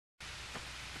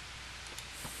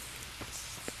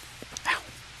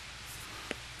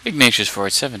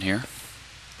Ignatius487 here,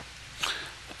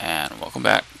 and welcome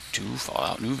back to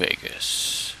Fallout New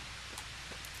Vegas.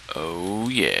 Oh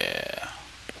yeah.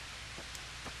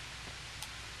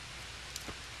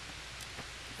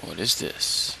 What is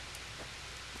this?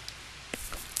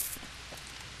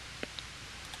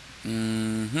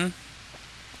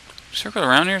 Circle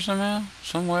around here somehow?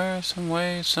 Somewhere, some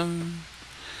way, something.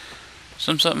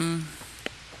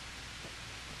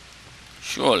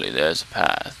 Surely there's a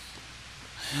path.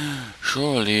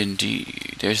 Surely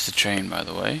indeed. There's the train, by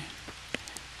the way.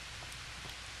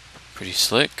 Pretty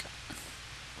slick.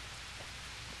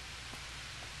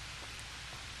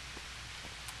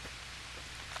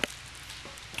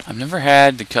 I've never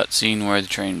had the cutscene where the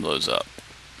train blows up,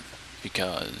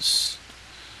 because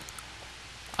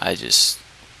I've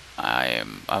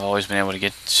always been able to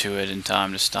get to it in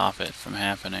time to stop it from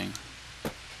happening.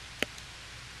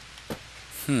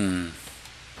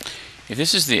 If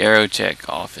this is the Aerotech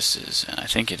offices, and I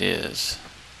think it is.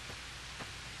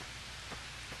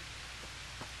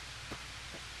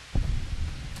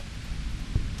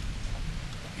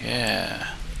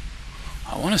 Yeah.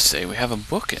 I want to say we have a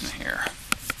book in here.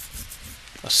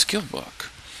 A skill book.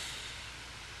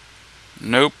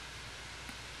 Nope.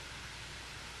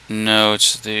 No,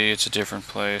 it's a different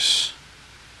place.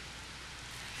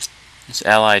 It's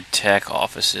Allied Tech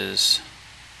offices.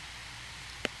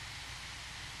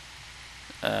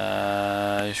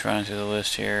 Just running through the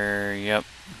list here. Yep,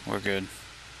 we're good.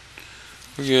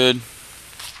 We're good.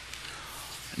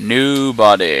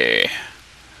 Nobody.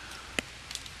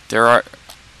 There are...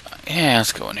 Yeah,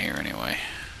 let's go in here anyway.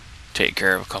 Take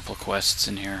care of a couple of quests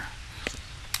in here.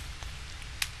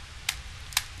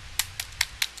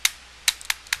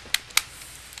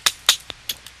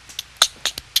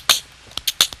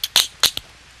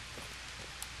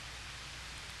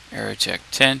 Aerotech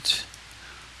tent.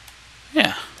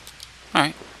 Yeah.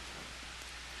 Alright.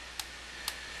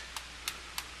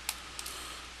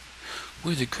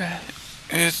 With the grass.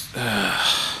 It's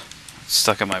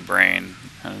stuck in my brain.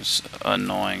 It's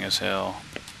annoying as hell.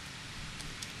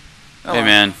 Hello. Hey,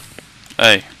 man.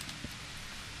 Hey.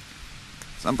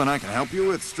 Something I can help you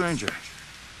with, stranger?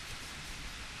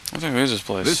 What the heck is this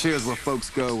place? This here's where folks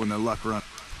go when their luck runs.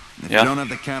 If Yeah. you don't have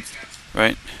the caps...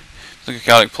 Right. It's like a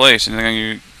chaotic place.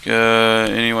 Anything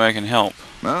any way I can help?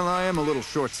 Well, I am a little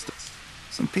short-staffed.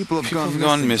 Some people have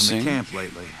gone missing from the camp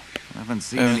lately. I haven't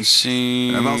seen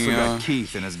any... I've also got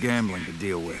Keith and his gambling to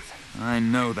deal with. I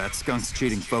know that skunk's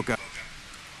cheating folk out.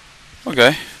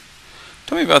 Okay.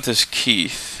 Tell me about this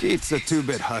Keith. Keith's a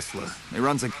two-bit hustler. He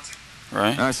runs a...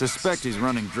 Right. I suspect he's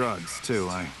running drugs, too.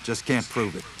 I just can't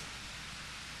prove it.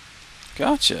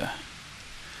 Gotcha.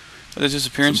 Are there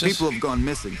disappearances? Some people have gone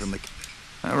missing from the...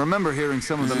 I remember hearing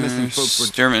some of the missing folks were...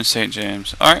 Dermot and St.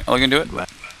 James. Alright, I'll do it.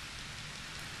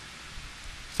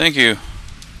 Thank you.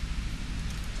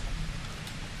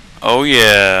 Oh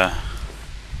yeah.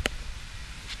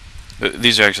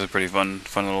 These are actually pretty fun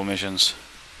little missions.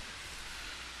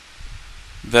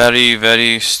 Very,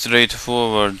 very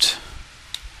straightforward.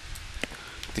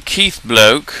 The Keith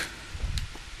bloke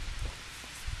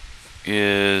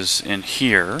is in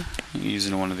here. He's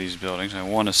in one of these buildings. I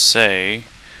want to say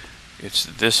it's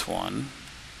this one.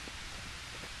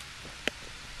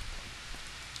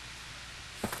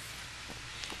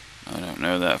 I don't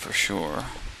know that for sure.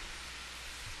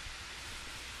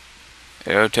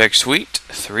 Aerotech Suite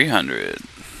 300.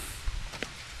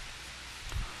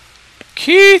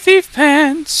 Keithy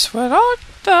Pants, where art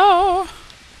thou?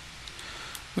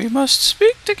 We must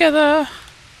speak together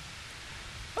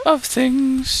of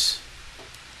things.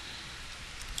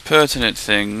 Pertinent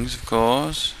things, of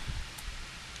course.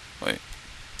 Wait.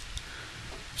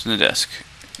 It's in the desk.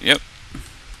 Yep.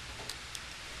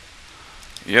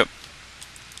 Yep.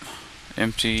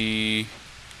 Empty.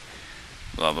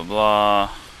 Blah blah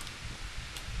blah.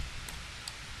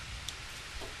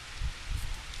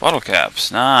 Bottle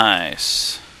caps,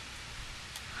 nice.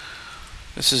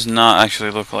 This does not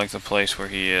actually look like the place where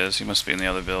he is. He must be in the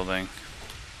other building.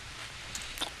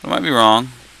 I might be wrong.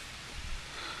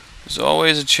 There's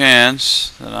always a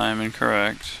chance that I am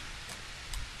incorrect.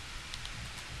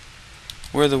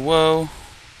 Where the whoa?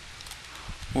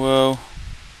 Whoa.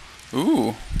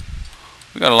 Ooh.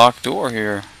 We got a locked door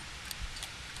here.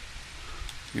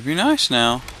 You'd be nice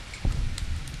now.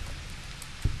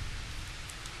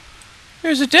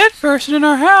 There's a dead person in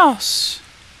our house.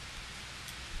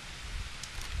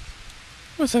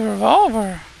 With a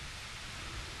revolver.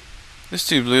 This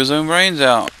dude blew his own brains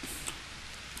out.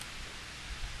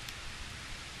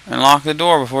 And locked the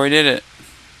door before he did it.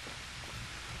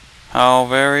 How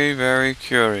very, very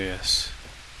curious.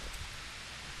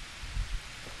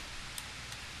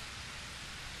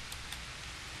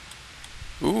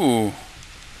 Ooh.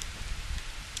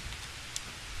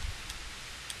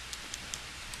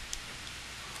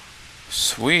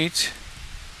 Sweet.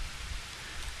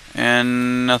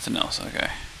 And nothing else. Okay.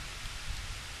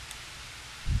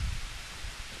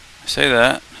 I say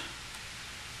that.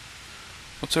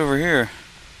 What's over here?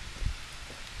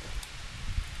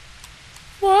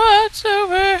 What's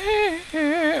over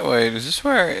here? Wait, is this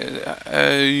where?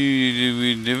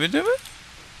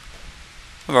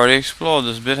 I've already explored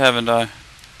this bit, haven't I?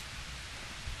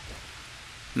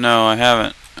 No, I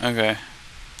haven't. Okay.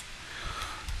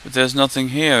 But there's nothing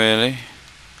here, really.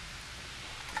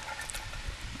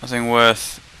 Nothing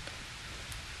worth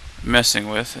messing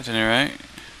with, at any rate.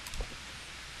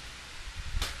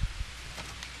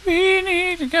 We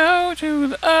need to go to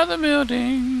the other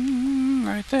building.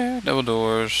 Right there. Double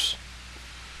doors.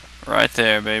 Right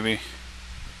there, baby.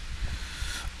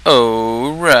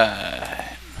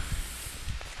 Alright.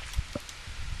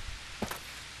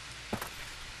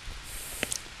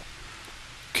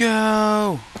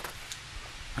 Go!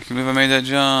 I can't believe I made that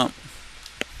jump.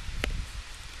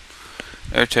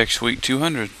 AirTech Suite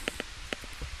 200.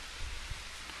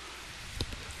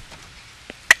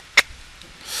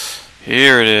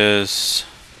 Here it is.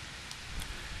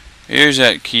 Here's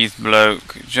that Keith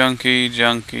bloke. Junkie,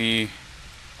 junkie.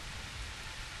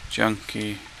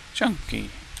 Junkie, junkie.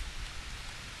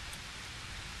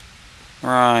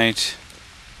 Right.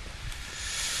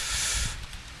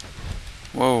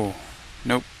 Whoa.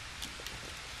 Nope.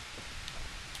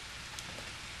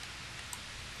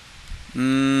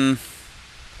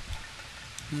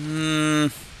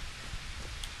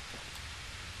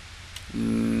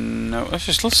 No, let's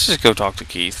just go talk to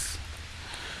Keith.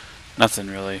 Nothing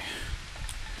really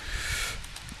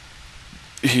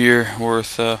here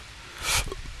worth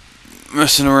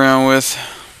messing around with.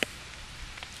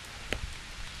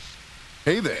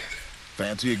 Hey there.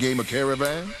 Fancy a game of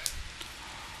Caravan?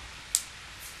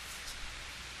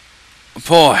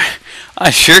 Boy,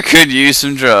 I sure could use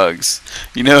some drugs.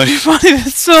 You know anybody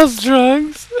that sells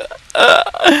drugs?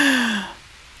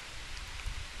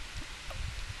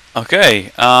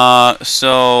 Okay,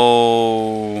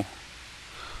 so...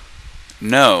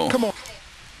 No. Come on.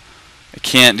 I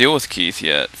can't deal with Keith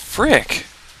yet. Frick!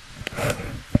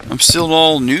 I'm still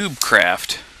all noob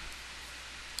craft.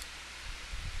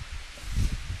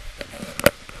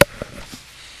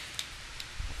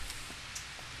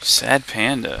 Sad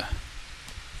panda.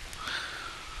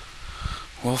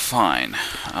 Well, fine.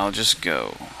 I'll just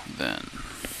go, then.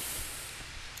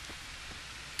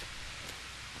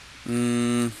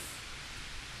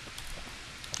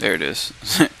 There it is.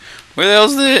 Where the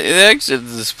hell's the exit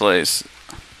of this place?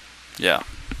 Yeah.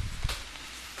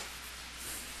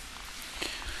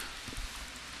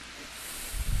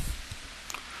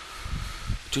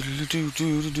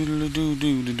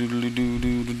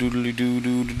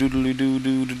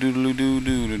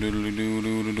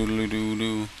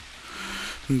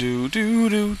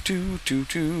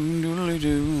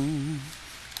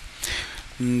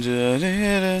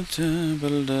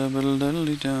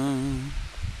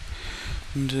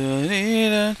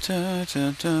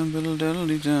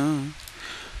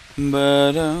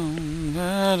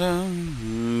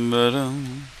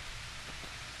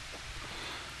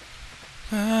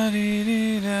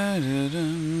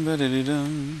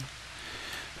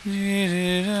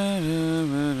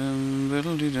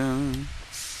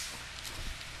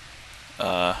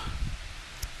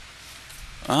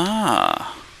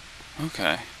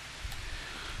 Okay.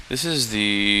 This is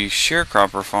the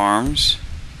sharecropper farms,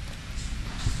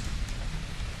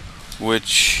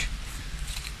 which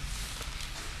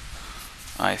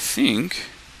I think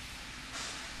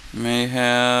may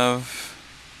have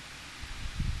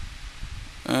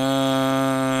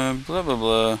blah blah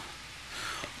blah,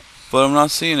 but I'm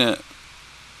not seeing it.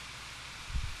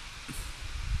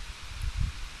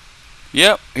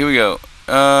 Yep, here we go.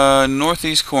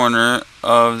 Northeast corner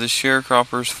of the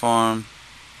sharecropper's farm.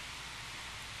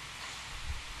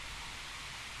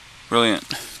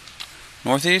 Brilliant.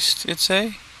 Northeast, it'd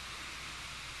say?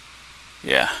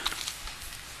 Yeah.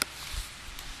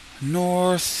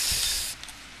 Northeast.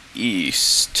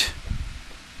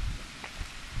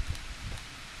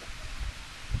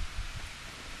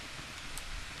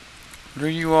 What are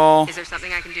you all? Is there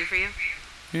something I can do for you?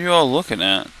 What are you all looking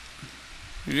at?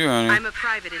 What are you doing? I'm a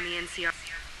private in the NCR.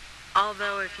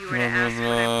 Although, if you were to ask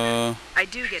me, I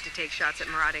do get to take shots at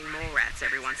marauding mole rats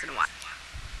every once in a while.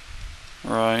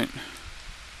 Right.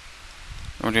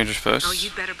 More dangerous posts? Oh,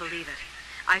 you'd better believe it.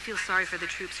 I feel sorry for the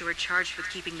troops who are charged with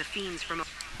keeping the fiends from...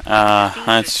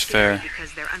 That's fair.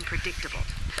 Because they're unpredictable.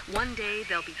 One day,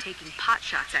 they'll be taking pot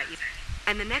shots at you.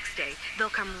 And the next day, they'll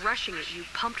come rushing at you,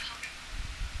 pumped...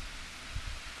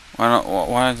 Why not?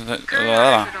 Why is that?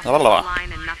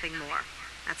 Line and nothing more.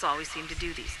 That's all we seem to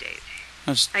do these days.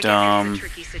 That's I dumb. guess it's a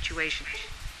tricky situation.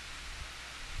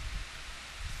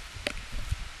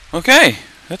 Okay,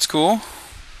 that's cool.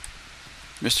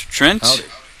 Mr. Trent, Howdy.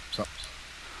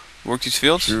 work these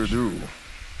fields? Sure do.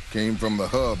 Came from the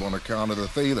hub on account of the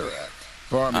Thaler Act.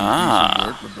 Farming decent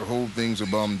work, but the whole thing's a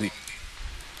bum deal.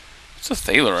 It's a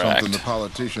Thaler Act. Something the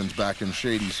politicians back in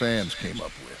Shady Sands came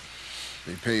up with.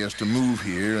 They pay us to move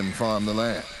here and farm the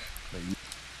land.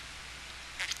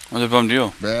 What's a bum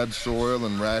deal? Bad soil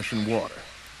and ration water.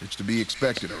 It's to be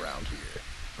expected around here.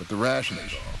 But the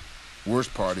rationing's all.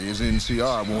 Worst part is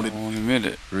NCR won't admit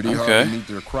it. Pretty hard to meet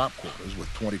their crop quotas with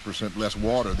 20% less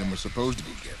water than we're supposed to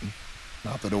be getting.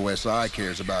 Not that OSI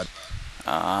cares about.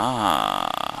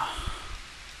 Ah.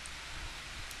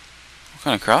 What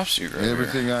kind of crops do you grow?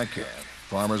 Everything here? I can.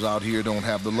 Farmers out here don't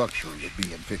have the luxury of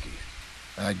being picky.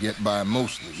 I get by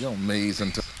mostly on maize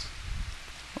and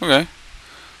Okay.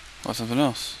 What's something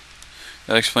else?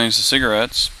 That explains the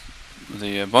cigarettes.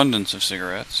 The abundance of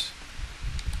cigarettes.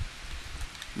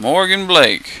 Morgan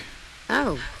Blake.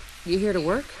 Oh, you here to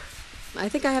work? I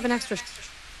think I have an extra.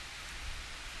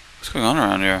 What's going on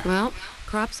around here? Well,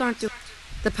 crops aren't doing.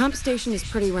 The pump station is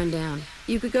pretty run down.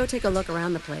 You could go take a look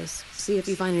around the place, see if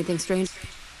you find anything strange.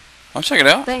 I'll check it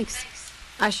out. Thanks.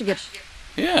 I should get.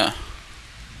 Yeah.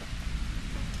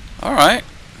 Alright.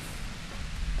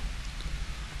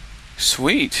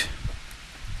 Sweet.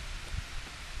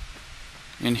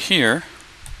 In here.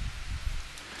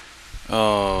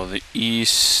 Oh, the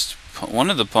east. One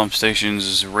of the pump stations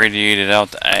is radiated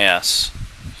out the ass.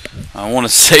 I want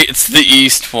to say it's the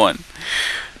east one.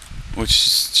 Which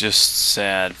is just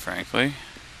sad, frankly.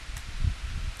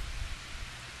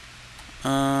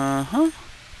 Uh-huh.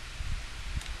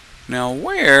 Now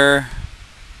where?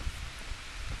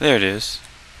 There it is.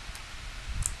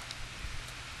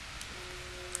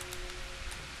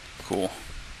 Cool.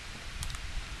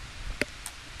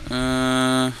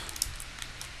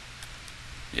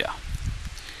 Yeah.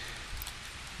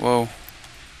 Whoa.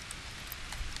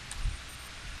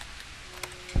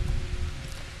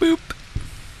 Boop.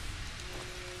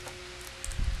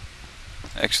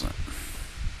 Excellent.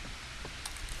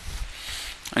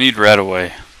 I need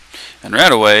Radaway. And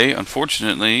Radaway,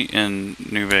 unfortunately, in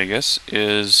New Vegas,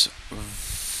 is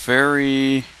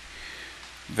very,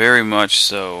 very much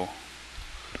so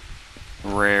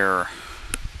rare.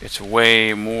 It's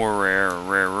way more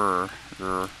rarer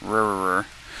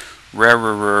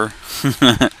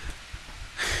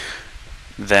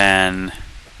than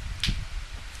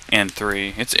in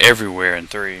 3. It's everywhere in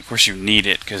 3. Of course you need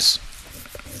it, because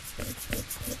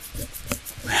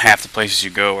half the places you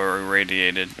go are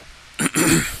irradiated.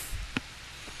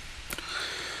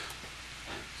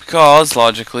 Because,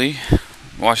 logically,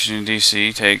 Washington,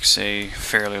 D.C. takes a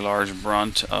fairly large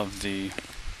brunt of the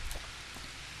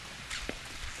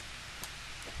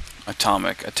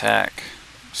atomic attack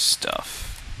stuff.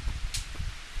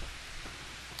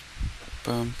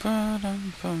 Bum ba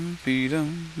dum bum be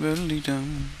dum biddly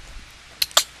dum.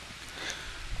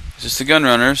 Is this the gun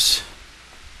runners?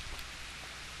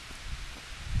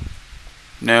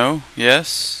 No?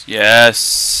 Yes?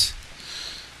 Yes.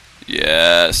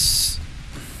 Yes.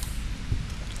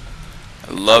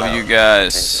 I love you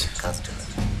guys.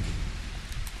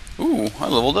 Ooh, I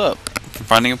leveled up. I'm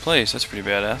finding a place. That's pretty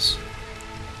badass.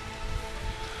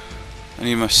 I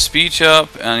need my speech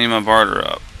up, and I need my barter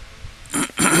up.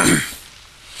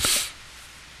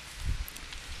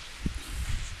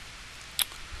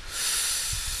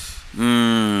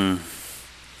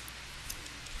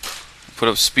 Put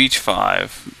up speech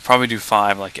 5. Probably do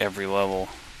 5 like every level.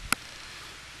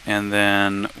 And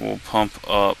then we'll pump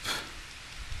up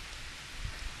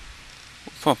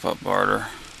barter.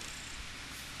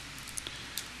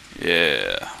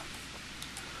 Yeah.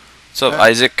 What's up,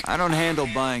 Isaac? I don't handle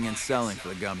buying and selling for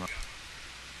the gun.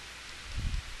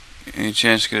 Any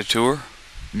chance to get a tour?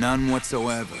 None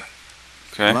whatsoever.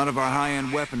 Okay. A lot of our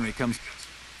high-end weaponry comes.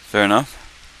 Fair enough.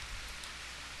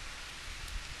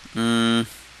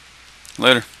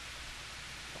 Later.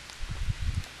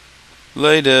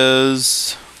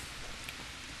 Laters.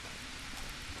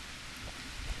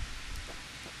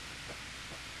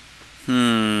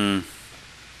 I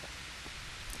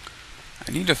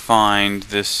need to find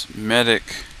this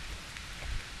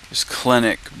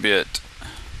clinic bit.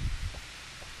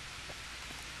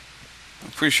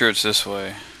 I'm pretty sure it's this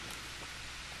way.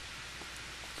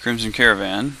 Crimson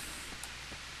Caravan.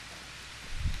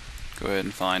 Go ahead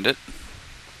and find it.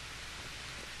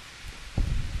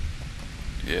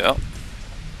 Yep.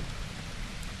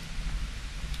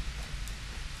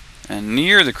 And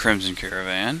near the Crimson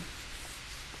Caravan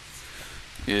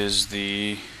is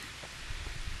the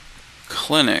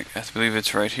clinic. I believe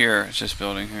it's right here. It's this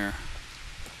building here.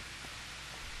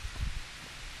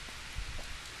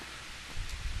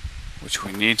 Which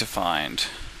we need to find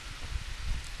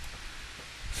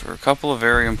for a couple of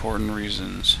very important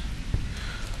reasons.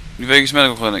 New Vegas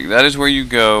Medical Clinic. That is where you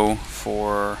go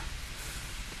for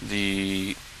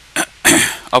the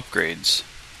upgrades.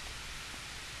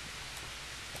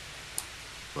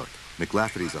 Look,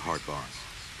 McLafferty's a hard boss,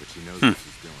 but she knows what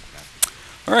she's doing.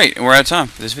 Alright, and we're out of time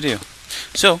for this video.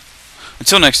 So,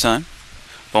 until next time,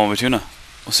 Bomba Tuna.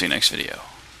 We'll see you next video.